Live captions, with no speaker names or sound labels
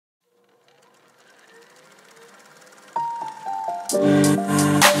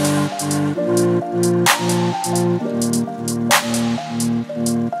Once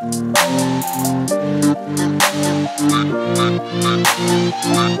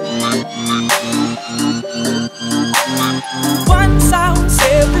I was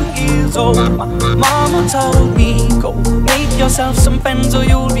 7 years old, my mama told me, go make yourself some friends or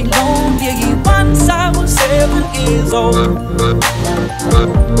you'll be lonely. Once I was 7 years old.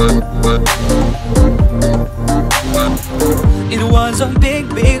 It was a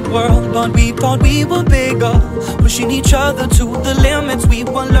big, big world, but we thought we were bigger, pushing each other to the limits. We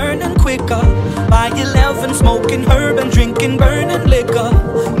were learning quicker. By 11, smoking herb and drinking burning liquor.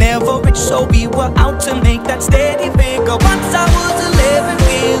 Never rich, so we were out to make that steady figure. Once I was 11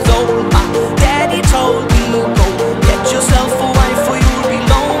 years old, my daddy told me, go get yourself a wife or you'll be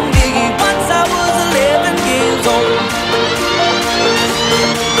lonely. Once I was 11 years old.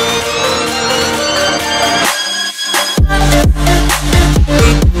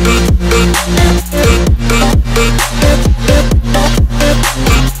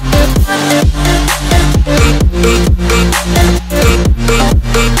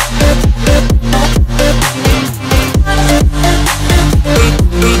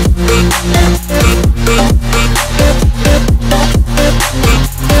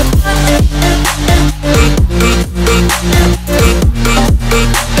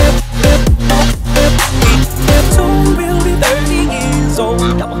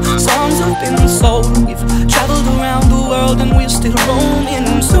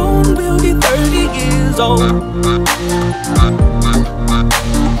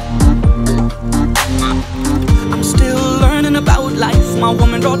 I'm still learning about life. My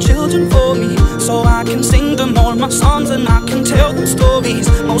woman brought children for me, so I can sing them all my songs and I can tell them stories.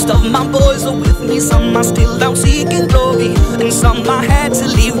 Most of my boys are with me, some are still out seeking glory, and some I had to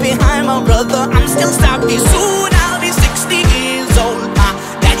leave behind. My brother, I'm still sorry.